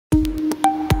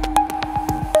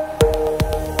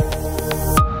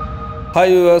Hi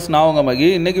viewers, நான் உங்க மகி.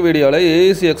 இன்னைக்கு வீடியோல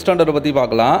AEC எக்ஸ்டெண்டர் பத்தி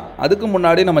பார்க்கலாம். அதுக்கு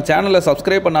முன்னாடி நம்ம சேனலை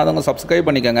சப்ஸ்கிரைப் பண்ணாதவங்க சப்ஸ்கிரைப்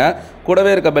பண்ணிக்கங்க. கூடவே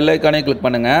இருக்க பெல் ஐகானை கிளிக்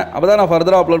பண்ணுங்க. அப்பதான் நான்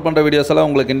ஃபர்தரா அப்லோட் பண்ற வீடியோஸ் எல்லாம்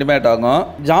உங்களுக்கு இன்டிமேட் ஆகும்.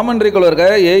 ஜாமெண்ட்ரிக்குள்ள இருக்க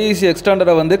AEC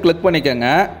எக்ஸ்டெண்டரை வந்து கிளிக்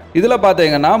பண்ணிக்கங்க. இதுல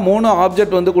பாத்தீங்கன்னா மூணு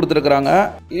ஆப்ஜெக்ட் வந்து கொடுத்திருக்காங்க.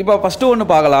 இப்போ ஃபர்ஸ்ட் ஒன்னு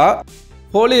பார்க்கலாம்.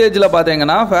 Foliage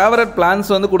பாத்தீங்கன்னா ஃபேவரட்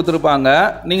பிளான்ஸ் வந்து கொடுத்திருப்பாங்க.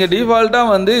 நீங்க டிஃபால்ட்டா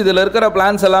வந்து இதுல இருக்கிற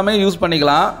பிளான்ஸ் எல்லாமே யூஸ்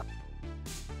பண்ணிக்கலாம்.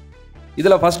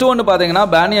 இதுல ஃபர்ஸ்ட் ஒன்னு பாத்தீங்கன்னா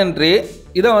பேனியன் ட்ரீ.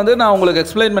 இதை வந்து நான் உங்களுக்கு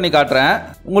எக்ஸ்பிளைன் பண்ணி காட்டுறேன்.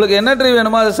 உங்களுக்கு என்ன ட்ரீ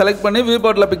வேணுமோ அதை செலக்ட் பண்ணி வியூ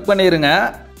போர்ட்டில் பிக் பண்ணிடுங்க.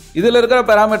 இதில் இருக்கிற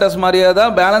பேராமீட்டர்ஸ் மாதிரியே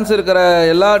தான் பேலன்ஸ் இருக்கிற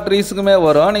எல்லா ட்ரீஸுக்குமே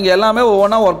வரும். நீங்கள் எல்லாமே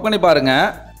ஒவ்வொன்றா ஒர்க் பண்ணி பாருங்கள்.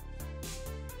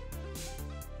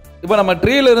 இப்போ நம்ம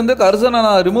ட்ரீலேருந்து கர்சனை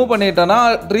நான் ரிமூவ் பண்ணிட்டேன்னா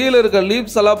ட்ரீயில் இருக்க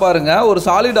லீவ்ஸ் எல்லாம் பாருங்கள் ஒரு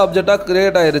சாலிட் ஆப்ஜெக்டாக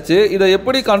கிரியேட் ஆயிருச்சு. இதை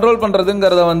எப்படி கண்ட்ரோல்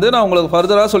பண்ணுறதுங்கிறத வந்து நான் உங்களுக்கு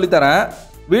ஃபர்தராக சொல்லித்தரேன்.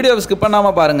 வீடியோவை ஸ்கிப்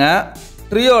பண்ணாமல் பாருங்கள்.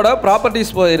 ட்ரீயோட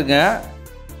ப்ராப்பர்ட்டிஸ் போயிருங்க.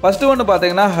 ஃபஸ்ட்டு ஒன்று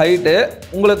பார்த்தீங்கன்னா ஹைட்டு.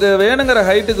 உங்களுக்கு வேணுங்கிற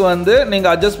ஹைட்டுக்கு வந்து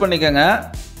நீங்கள் அட்ஜஸ்ட் பண்ணிக்கோங்க.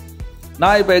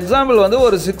 நான் இப்போ எக்ஸாம்பிள் வந்து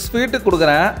ஒரு 6 ஃபீட்டு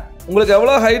கொடுக்குறேன். உங்களுக்கு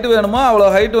எவ்வளோ ஹைட்டு வேணுமோ அவ்வளோ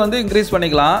ஹைட்டு வந்து இன்க்ரீஸ்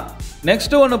பண்ணிக்கலாம்.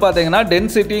 நெக்ஸ்ட்டு ஒன்று பார்த்தீங்கன்னா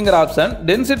டென்சிட்டிங்கிற ஆப்ஷன்.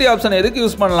 டென்சிட்டி ஆப்ஷன் எதுக்கு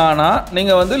யூஸ் பண்ணலான்னா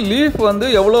நீங்கள் வந்து லீஃப் வந்து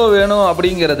எவ்வளோ வேணும்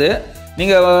அப்படிங்கிறது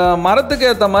நீங்கள் மரத்துக்கு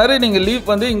ஏற்ற மாதிரி நீங்கள் லீஃப்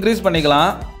வந்து இன்க்ரீஸ்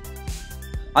பண்ணிக்கலாம்.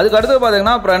 அதுக்கு அடுத்து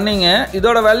பார்த்தீங்கன்னா ரன்னிங்கு.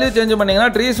 இதோட வேல்யூ சேஞ்ச்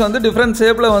பண்ணிங்கன்னா ட்ரீஸ் வந்து டிஃப்ரெண்ட்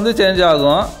ஷேப்பில் வந்து சேஞ்ச்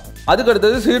ஆகும். அதுக்கு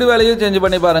அடுத்தது சீடு வேலையும் சேஞ்ச்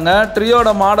பண்ணி பாருங்கள். ட்ரீயோட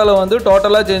மாடலை வந்து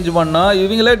டோட்டலாக சேஞ்ச் பண்ணோம்.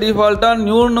 இவங்களே டிஃபால்ட்டாக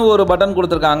நியூன்னு ஒரு பட்டன்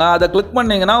கொடுத்துருக்காங்க. அதை கிளிக்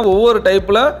பண்ணிங்கன்னா ஒவ்வொரு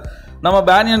டைப்பில் நம்ம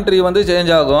பேனியன் ட்ரீ வந்து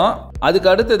சேஞ்ச் ஆகும்.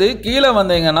 அதுக்கு அடுத்தது கீழே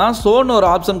வந்தீங்கன்னா சோன்னு ஒரு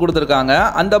ஆப்ஷன் கொடுத்துருக்காங்க.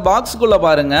 அந்த பாக்ஸுக்குள்ளே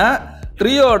பாருங்கள்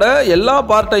ட்ரீயோட எல்லா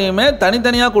பார்ட்டையுமே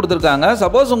தனித்தனியாக கொடுத்துருக்காங்க.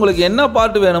 சப்போஸ் உங்களுக்கு என்ன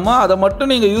பார்ட் வேணுமோ அதை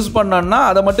மட்டும் நீங்கள் யூஸ் பண்ணோன்னா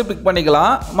அதை மட்டும் பிக்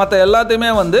பண்ணிக்கலாம். மற்ற எல்லாத்தையுமே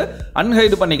வந்து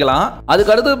அன்ஹைட் பண்ணிக்கலாம்.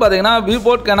 அதுக்கு அடுத்து பார்த்தீங்கன்னா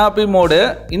வியூபோர்ட் கெனாப்பி மோடு.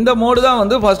 இந்த மோடு தான்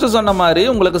வந்து ஃபஸ்ட்டு சொன்ன மாதிரி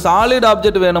உங்களுக்கு சாலிட்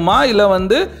ஆப்ஜெக்ட் வேணுமா இல்லை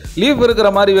வந்து லீஃப்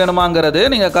இருக்கிற மாதிரி வேணுமாங்கிறது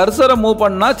நீங்கள் கர்சரை மூவ்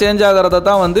பண்ணால் சேஞ்ச் ஆகிறத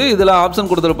தான் வந்து இதில்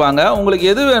ஆப்ஷன் கொடுத்துருப்பாங்க.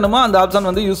 உங்களுக்கு எது வேணுமோ அந்த ஆப்ஷன்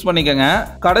வந்து யூஸ் பண்ணிக்கோங்க.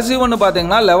 கடைசி ஒன்று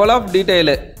பார்த்தீங்கன்னா லெவல் ஆஃப்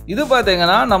டீட்டெயிலு. இது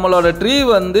பார்த்தீங்கன்னா நம்மளோட ட்ரீ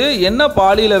வந்து என்ன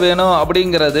பாலியில் வேணும்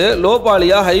அப்படிங்கிறது லோ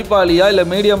பாலியா ஹை பாலியா இல்லை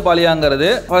மீடியம் பாலியாங்கிறது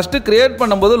ஃபஸ்ட்டு கிரியேட்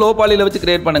பண்ணும்போது லோ பாலியில் வச்சு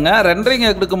கிரியேட் பண்ணுங்க. ரெண்டரிங்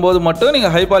எடுக்கும்போது மட்டும்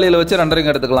நீங்கள் ஹை பாலியில் வச்சு ரெண்டரிங்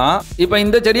எடுத்துக்கலாம். இப்போ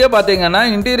இந்த செடியை பார்த்தீங்கன்னா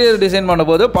இன்டீரியர் டிசைன்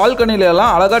பண்ணும்போது பால்கனில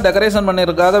எல்லாம் அழகாக டெக்கரேஷன்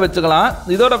பண்ணியிருக்காக வச்சுக்கலாம்.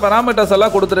 இதோட பேராமீட்டர்ஸ்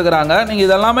எல்லாம் கொடுத்துருக்குறாங்க. நீங்கள்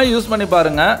இதெல்லாமே யூஸ் பண்ணி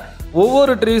பாருங்க.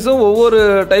 ஒவ்வொரு ட்ரீஸும் ஒவ்வொரு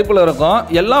டைப்பில் இருக்கும்.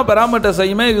 எல்லா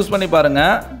பேராமீட்டர்ஸையுமே யூஸ் பண்ணி பாருங்க.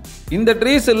 இந்த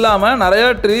ட்ரீஸ் இல்லாமல் நிறைய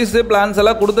ட்ரீஸு பிளான்ஸ்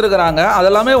எல்லாம் கொடுத்துருக்குறாங்க.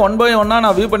 அதெல்லாமே ஒன் பை ஒன்னாக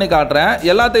நான் வியூ பண்ணி காட்டுறேன்.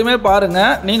 எல்லாத்தையுமே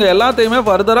பாருங்கள். நீங்கள் எல்லாத்தையுமே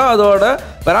ஃபர்தராக அதோட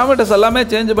பேராமீட்டர்ஸ் எல்லாமே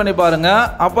சேஞ்ச் பண்ணி பாருங்கள்.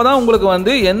 அப்போ தான் உங்களுக்கு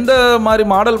வந்து எந்த மாதிரி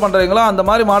மாடல் பண்ணுறீங்களோ அந்த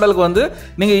மாதிரி மாடலுக்கு வந்து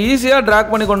நீங்கள் ஈஸியாக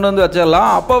ட்ராக் பண்ணி கொண்டு வந்து வச்சிடலாம்.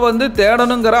 அப்போ வந்து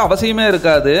தேடணுங்கிற அவசியமே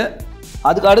இருக்காது.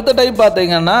 அதுக்கு அடுத்த டைப்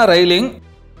பார்த்தீங்கன்னா ரெயிலிங்.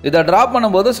 இதை ட்ராப்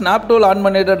பண்ணும்போது ஸ்னாப் டூல் ஆன்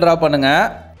பண்ணிவிட்டு ட்ராப் பண்ணுங்கள்.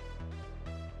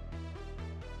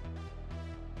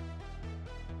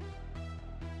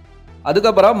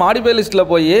 அதுக்கப்புறம் மாடிஃபை லிஸ்ட்டில்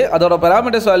போய் அதோட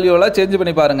பேராமீட்டர்ஸ் வேல்யூவெல்லாம் சேஞ்ச்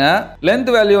பண்ணி பாருங்கள். லென்த்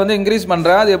வேல்யூ வந்து இன்க்ரீஸ்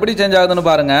பண்ணுறேன். அது எப்படி சேஞ்ச் ஆகுதுன்னு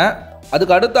பாருங்கள்.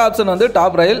 அதுக்கு அடுத்த ஆப்ஷன் வந்து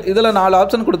டாப் ரயில். இதில் 4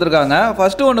 ஆப்ஷன் கொடுத்துருக்காங்க.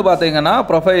 ஃபர்ஸ்ட் ஒன்று பார்த்தீங்கன்னா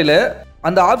ப்ரொஃபைலு.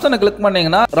 அந்த ஆப்ஷனை கிளிக்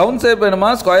பண்ணிங்கன்னா ரவுண்ட் ஷேப் வேணுமா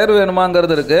ஸ்கொயர்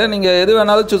வேணுமாங்கிறது இருக்குது. நீங்கள் எது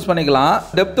வேணாலும் சூஸ் பண்ணிக்கலாம்.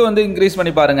 டெப்த் வந்து இன்க்ரீஸ்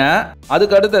பண்ணி பாருங்கள்.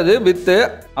 அதுக்கு அடுத்தது வித்து.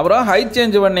 அப்புறம் ஹைட்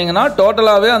சேஞ்ச் பண்ணிங்கன்னா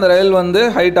டோட்டலாகவே அந்த ரயில் வந்து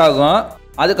ஹைட் ஆகும்.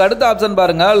 அதுக்கு அடுத்த ஆப்ஷன்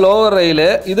பாருங்க லோவர் ரயில்.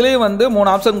 இதுலயும் வந்து 3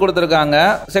 ஆப்ஷன் கொடுத்துருக்காங்க.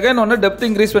 செகண்ட் ஒன்று டெப்த்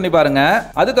இன்க்ரீஸ் பண்ணி பாருங்க.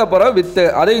 அதுக்கப்புறம் வித்து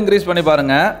அதை இன்க்ரீஸ் பண்ணி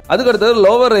பாருங்க. அதுக்கு அடுத்தது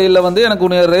லோவர் ரயிலில் வந்து எனக்கு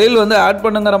ரயில் வந்து ஆட்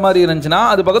பண்ணுங்கிற மாதிரி இருந்துச்சுன்னா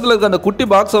அது பக்கத்தில் இருக்க அந்த குட்டி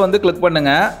பாக்ஸை வந்து கிளிக்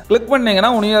பண்ணுங்க. கிளிக்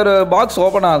பண்ணீங்கன்னா ஒரு பாக்ஸ்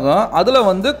ஓப்பன் ஆகும். அதில்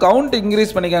வந்து கவுண்ட்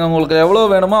இன்க்ரீஸ் பண்ணிக்கோங்க. உங்களுக்கு எவ்வளோ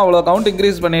வேணுமோ அவ்வளோ கவுண்ட்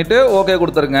இன்க்ரீஸ் பண்ணிட்டு ஓகே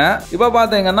கொடுத்துருங்க. இப்போ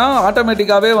பார்த்தீங்கன்னா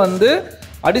ஆட்டோமேட்டிக்காகவே வந்து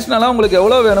அடிஷ்னலாக உங்களுக்கு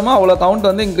எவ்வளோ வேணுமோ அவ்வளோ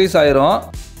கவுண்ட் வந்து இன்க்ரீஸ் ஆயிரும்.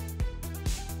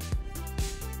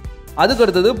 அதுக்கு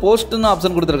அடுத்தது போஸ்ட்னு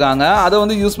ஆப்ஷன் கொடுத்துருக்காங்க. அதை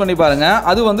வந்து யூஸ் பண்ணி பாருங்கள்.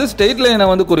 அது வந்து ஸ்ட்ரெயிட் லைனை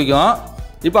வந்து குறிக்கும்.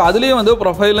 இப்போ அதுலேயும் வந்து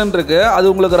ப்ரொஃபைலுன்னு இருக்குது. அது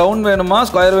உங்களுக்கு ரவுண்ட் வேணுமா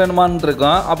ஸ்கொயர் வேணுமான்னு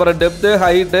இருக்கும். அப்புறம் டெப்த்து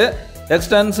ஹைட்டு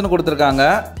எக்ஸ்டென்ஸ்னு கொடுத்துருக்காங்க.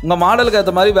 உங்கள் மாடலுக்கு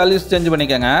ஏற்ற மாதிரி வேல்யூஸ் சேஞ்ச்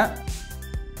பண்ணிக்கோங்க.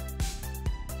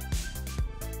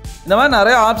 இந்த மாதிரி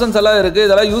நிறைய ஆப்ஷன்ஸ் எல்லாம் இருக்குது.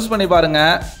 இதெல்லாம் யூஸ் பண்ணி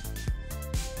பாருங்கள்.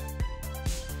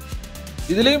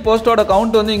 இதுலேயும் போஸ்ட்டோட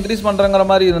கவுண்ட் வந்து இன்க்ரீஸ் பண்ணுறங்கிற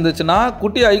மாதிரி இருந்துச்சுன்னா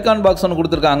குட்டி ஐகான் பாக்ஸ் ஒன்று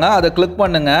கொடுத்துருக்காங்க. அதை கிளிக்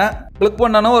பண்ணுங்கள். கிளிக்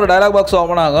பண்ணனா ஒரு டயலாக் பாக்ஸ்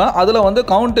ஓப்பன் ஆகும். அதில் வந்து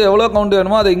கவுண்ட் எவ்வளோ கவுண்ட்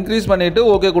வேணுமோ அதை இன்க்ரீஸ் பண்ணிவிட்டு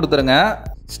ஓகே கொடுத்துருங்க.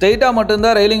 ஸ்ட்ரெயிட்டாக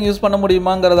மட்டும்தான் ரெயிலிங் யூஸ் பண்ண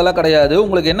முடியுமாங்கிறதெல்லாம் கிடையாது.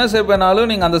 உங்களுக்கு என்ன ஷேப் வேணாலும்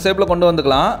நீங்கள் அந்த ஷேப்பில் கொண்டு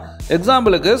வந்துக்கலாம்.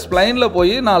 எக்ஸாம்பிளுக்கு ஸ்ப்ளைனில்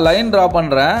போய் நான் லைன் ட்ரா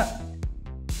பண்ணுறேன்.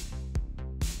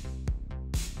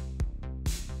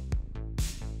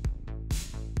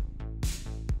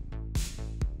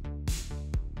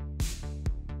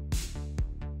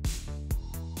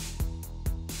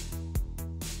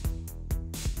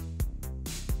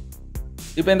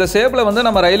 இப்போ இந்த ஷேப்பில் வந்து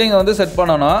நம்ம ரைலிங்கை வந்து செட்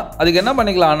பண்ணணும். அதுக்கு என்ன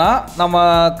பண்ணிக்கலாம்னா நம்ம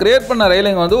கிரியேட் பண்ண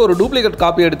ரைலிங் வந்து ஒரு டூப்ளிகேட்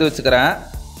காப்பி எடுத்து வச்சுக்கிறேன்.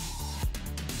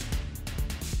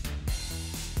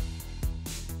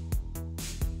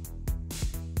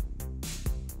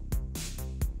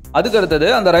 அதுக்கு அடுத்தது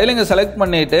அந்த ரைலிங்கை செலக்ட்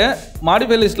பண்ணிவிட்டு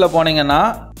மாடிஃபை லிஸ்ட்டில் போனீங்கன்னா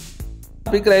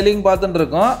பிக் ரைலிங் பார்த்துட்டு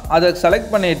இருக்கோம். அதை செலக்ட்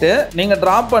பண்ணிவிட்டு நீங்கள்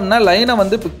ட்ராப் பண்ண லைனை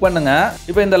வந்து பிக் பண்ணுங்கள்.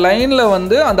 இப்போ இந்த லைனில்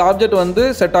வந்து அந்த ஆப்ஜெக்ட் வந்து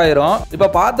செட் ஆயிரும். இப்போ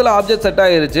பாத்தில் ஆப்ஜெக்ட் செட்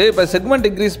ஆயிருச்சு. இப்போ செக்மெண்ட்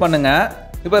இன்க்ரீஸ் பண்ணுங்கள்.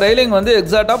 இப்போ ரைலிங் வந்து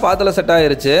எக்ஸாக்டாக பாத்தில் செட்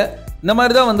ஆயிருச்சு. இந்த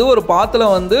மாதிரி தான் வந்து ஒரு பாத்தில்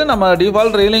வந்து நம்ம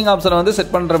டிஃபால்ட் ரைலிங் ஆப்ஷனை வந்து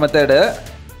செட் பண்ணுற மெத்தடு.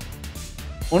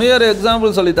 இன்னொரு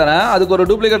எக்ஸாம்பிள் சொல்லித்தரேன். அதுக்கு ஒரு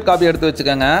டூப்ளிகேட் காப்பி எடுத்து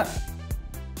வச்சுக்கோங்க.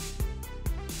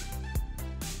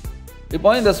 இப்போ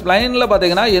இந்த ஸ்ப்ளைனில்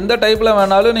பார்த்தீங்கன்னா எந்த டைப்பில்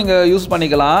வேணாலும் நீங்கள் யூஸ்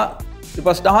பண்ணிக்கலாம்.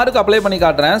 இப்போ ஸ்டாருக்கு அப்ளை பண்ணி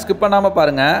காட்டுறேன், ஸ்கிப் பண்ணாமல்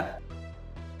பாருங்கள்.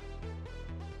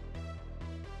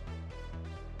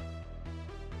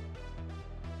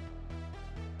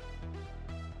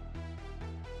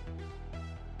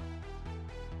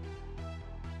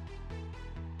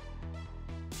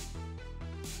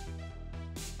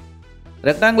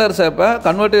 ரெக்டாங்குலர் ஷேப்பை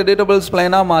கன்வெர்ட் எடிட்டபிள்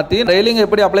ஸ்ப்ளைனாக மாற்றி ரெயிலிங்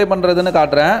எப்படி அப்ளை பண்ணுறதுன்னு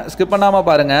காட்டுறேன், ஸ்கிப்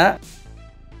பண்ணாமல் பாருங்கள்.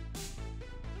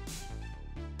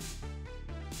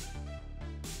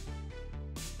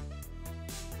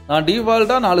 நான்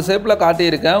டிஃபால்ட்டாக 4 ஷேப்பில்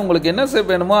காட்டியிருக்கேன். உங்களுக்கு என்ன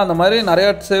ஷேப் வேணுமோ அந்த மாதிரி நிறைய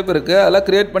ஷேப் இருக்குது. அதெல்லாம்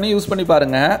கிரியேட் பண்ணி யூஸ் பண்ணி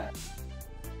பாருங்கள்.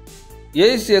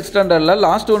 AEC எக்ஸ்டெண்டரில்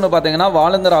லாஸ்ட் ஒன்று பார்த்தீங்கன்னா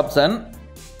வாலுங்கிற ஆப்ஷன்.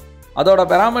 அதோட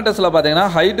பேராமீட்டர்ஸில் பார்த்தீங்கன்னா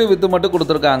ஹைட்டு வித்து மட்டும்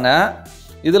கொடுத்துருக்காங்க.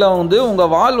 இதில் வந்து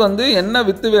உங்கள் வால் வந்து என்ன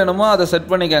வித்து வேணுமோ அதை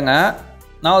செட் பண்ணிக்கோங்க.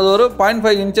 நான் அது ஒரு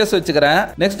 0.5 இன்ச்சஸ் வச்சுக்கிறேன்.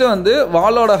 நெக்ஸ்ட் வந்து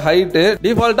வாலோட ஹைட்டு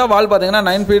டிஃபால்ட்டாக வால் பார்த்தீங்கன்னா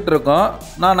 9 ஃபீட் இருக்கும்.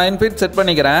 நான் 9 ஃபீட் செட்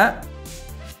பண்ணிக்கிறேன்.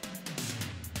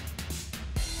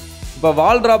 இப்போ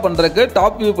வால் ட்ரா பண்ணுறதுக்கு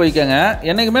டாப் வியூ போய்க்கங்க.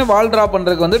 என்றைக்குமே வால் ட்ரா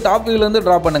பண்ணுறதுக்கு வந்து டாப் வியூலேருந்து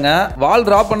ட்ரா பண்ணுங்கள். வால்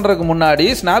ட்ரா பண்ணுறதுக்கு முன்னாடி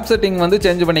ஸ்னாப் செட்டிங் வந்து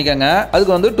சேஞ்ச் பண்ணிக்கோங்க.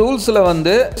 அதுக்கு வந்து டூல்ஸில்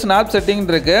வந்து ஸ்னாப் செட்டிங்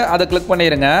இருக்குது, அதை கிளிக்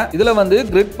பண்ணிடுங்க. இதில் வந்து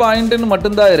கிரிட் பாயிண்ட்டுன்னு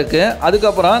மட்டும்தான் இருக்குது.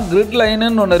 அதுக்கப்புறம் கிரிட்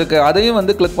லைனுன்னு ஒன்று இருக்குது, அதையும்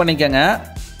வந்து கிளிக் பண்ணிக்கோங்க.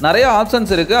 நிறைய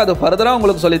ஆப்ஷன்ஸ் இருக்குது, அது ஃபர்தராக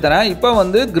உங்களுக்கு சொல்லித்தரேன். இப்போ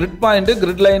வந்து கிரிட் பாயிண்ட்டு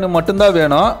கிரிட் லைனு மட்டும்தான்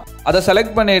வேணும். அதை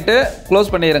செலக்ட் பண்ணிவிட்டு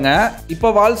க்ளோஸ் பண்ணிடுங்க.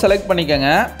 இப்போ வால் செலக்ட்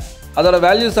பண்ணிக்கோங்க. அதோட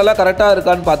வேல்யூஸ் எல்லாம் கரெக்டாக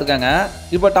இருக்கான்னு பார்த்துக்கோங்க.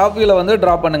 இப்போ டாப் வியூவில் வந்து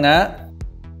ட்ரா பண்ணுங்கள்.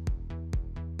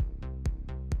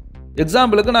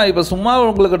 எக்ஸாம்பிளுக்கு நான் இப்போ சும்மா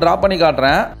உங்களுக்கு ட்ரா பண்ணி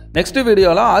காட்டுறேன். நெக்ஸ்ட்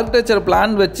வீடியோவில் ஆர்கிடெக்சர்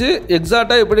பிளான் வச்சு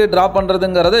எக்ஸாக்டாக எப்படி ட்ரா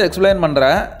பண்ணுறதுங்கிறத எக்ஸ்பிளைன்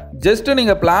பண்ணுறேன். ஜஸ்ட்டு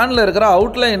நீங்கள் பிளானில் இருக்கிற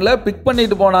அவுட்லைனில் பிக்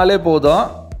பண்ணிட்டு போனாலே போதும்.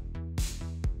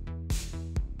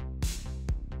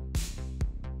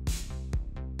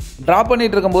 ட்ரா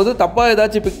பண்ணிட்டு இருக்கும்போது தப்பாக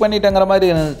ஏதாச்சும் பிக் பண்ணிட்டேங்கிற மாதிரி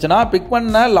இருந்துச்சுன்னா பிக்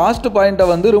பண்ண லாஸ்ட் பாயிண்ட்டை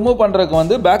வந்து ரிமூவ் பண்ணுறதுக்கு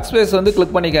வந்து பேக் ஸ்பேஸ் வந்து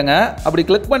கிளிக் பண்ணிக்கோங்க. அப்படி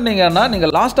கிளிக் பண்ணீங்கன்னா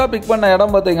நீங்கள் லாஸ்ட்டாக பிக் பண்ண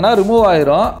இடம் பார்த்தீங்கன்னா ரிமூவ்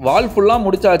ஆயிரும். வால் ஃபுல்லாக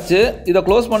முடிச்சாச்சு. இதை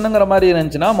க்ளோஸ் பண்ணுங்கிற மாதிரி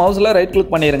இருந்துச்சுன்னா மவுஸில் ரைட்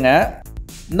கிளிக் பண்ணிடுங்க.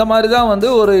 இந்த மாதிரி தான் வந்து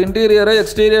ஒரு இன்டீரியரை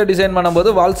எக்ஸ்டீரியர் டிசைன்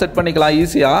பண்ணும்போது வால் செட் பண்ணிக்கலாம்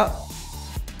ஈஸியாக.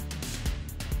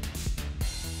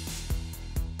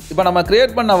 இப்போ நம்ம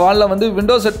கிரியேட் பண்ண வாலில் வந்து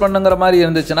விண்டோ செட் பண்ணுங்கிற மாதிரி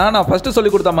இருந்துச்சுன்னா நான் ஃபஸ்ட்டு சொல்லி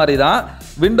கொடுத்த மாதிரி தான்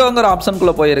விண்டோங்கிற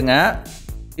ஆப்ஷனுக்குள்ளே போயிருங்க.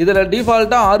 இதில்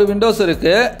டிஃபால்ட்டாக 6 விண்டோஸ்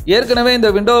இருக்குது. ஏற்கனவே இந்த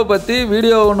விண்டோவை பற்றி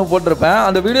வீடியோ ஒன்று போட்டிருப்பேன்.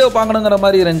 அந்த வீடியோ பார்க்கணுங்கிற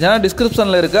மாதிரி இருந்துச்சுன்னா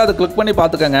டிஸ்கிரிப்ஷனில் இருக்குது, அதை கிளிக் பண்ணி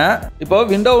பார்த்துக்கோங்க. இப்போ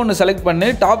விண்டோ ஒன்று செலக்ட் பண்ணி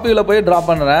டாப் வியூவில் போய் ட்ரா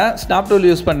பண்ணுறேன் ஸ்னாப் டூல்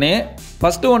யூஸ் பண்ணி.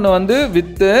 ஃபஸ்ட்டு ஒன்று வந்து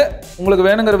வித்து, உங்களுக்கு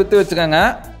வேணுங்கிற வித்து வச்சுக்கோங்க.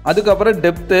 அதுக்கப்புறம்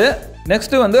டெப்த்து,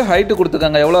 நெக்ஸ்ட்டு வந்து ஹைட்டு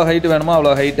கொடுத்துக்கோங்க. எவ்வளோ ஹைட்டு வேணுமோ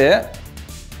அவ்வளோ ஹைட்டு.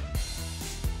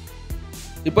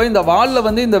 இப்போ இந்த வாலில்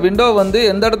வந்து இந்த விண்டோ வந்து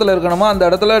எந்த இடத்துல இருக்கணுமோ அந்த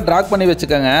இடத்துல ட்ராக் பண்ணி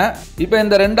வச்சுக்கோங்க. இப்போ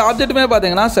இந்த 2 ஆப்ஜெக்ட்டுமே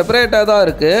பார்த்தீங்கன்னா செப்பரேட்டாக தான்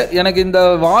இருக்குது. எனக்கு இந்த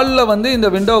வாலில் வந்து இந்த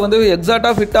விண்டோ வந்து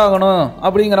எக்ஸாக்டாக ஃபிட் ஆகணும்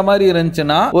அப்படிங்கிற மாதிரி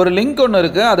இருந்துச்சுன்னா ஒரு லிங்க் ஒன்று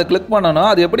இருக்குது, அதை கிளிக் பண்ணணும்.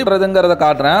 அது எப்படி பண்ணுறதுங்கிறத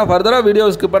காட்டுறேன். ஃபர்தராக வீடியோ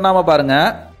ஸ்கிப் பண்ணாமல் பாருங்கள்.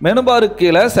 மெனு பாருக்கு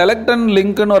கீழே செலக்ட் அண்ட்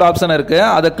லிங்க்னு ஒரு ஆப்ஷன் இருக்குது,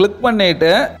 அதை கிளிக்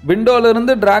பண்ணிவிட்டு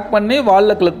விண்டோலேருந்து ட்ராக் பண்ணி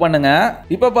வாலில் கிளிக் பண்ணுங்கள்.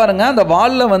 இப்போ பாருங்கள் அந்த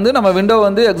வாலில் வந்து நம்ம விண்டோ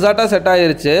வந்து எக்ஸாக்டாக செட்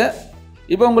ஆயிருச்சு.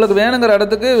 இப்போ உங்களுக்கு வேணுங்கிற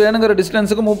இடத்துக்கு வேணுங்கிற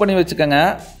டிஸ்டன்ஸுக்கு மூவ் பண்ணி வச்சுக்கோங்க.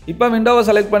 இப்போ விண்டோவை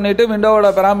செலக்ட் பண்ணிவிட்டு விண்டோவோட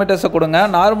பேராமீட்டர்ஸை கொடுங்க.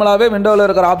 நார்மலாகவே விண்டோவில்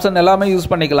இருக்கிற ஆப்ஷன் எல்லாமே யூஸ்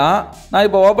பண்ணிக்கலாம். நான்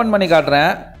இப்போ ஓப்பன் பண்ணி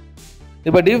காட்டுறேன்.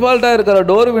 இப்போ டிஃபால்ட்டாக இருக்கிற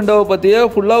டோர் விண்டோவை பற்றியே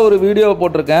ஃபுல்லாக ஒரு வீடியோ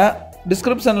போட்டிருக்கேன்.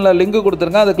 டிஸ்கிரிப்ஷனில் லிங்க்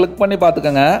கொடுத்துருக்கேன், அதை கிளிக் பண்ணி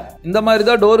பார்த்துக்கோங்க. இந்த மாதிரி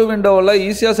தான் டோர் விண்டோவில்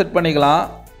ஈஸியாக செட் பண்ணிக்கலாம்.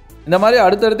 இந்த மாதிரி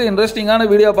அடுத்தடுத்து இன்ட்ரெஸ்டிங்கான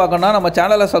வீடியோ பார்க்கணுன்னா நம்ம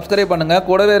சேனலை சப்ஸ்கிரைப் பண்ணுங்கள்.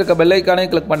 கூடவே இருக்க பெல்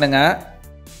ஐக்கானையும் கிளிக் பண்ணுங்கள்.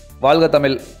 வாழ்க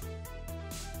தமிழ்.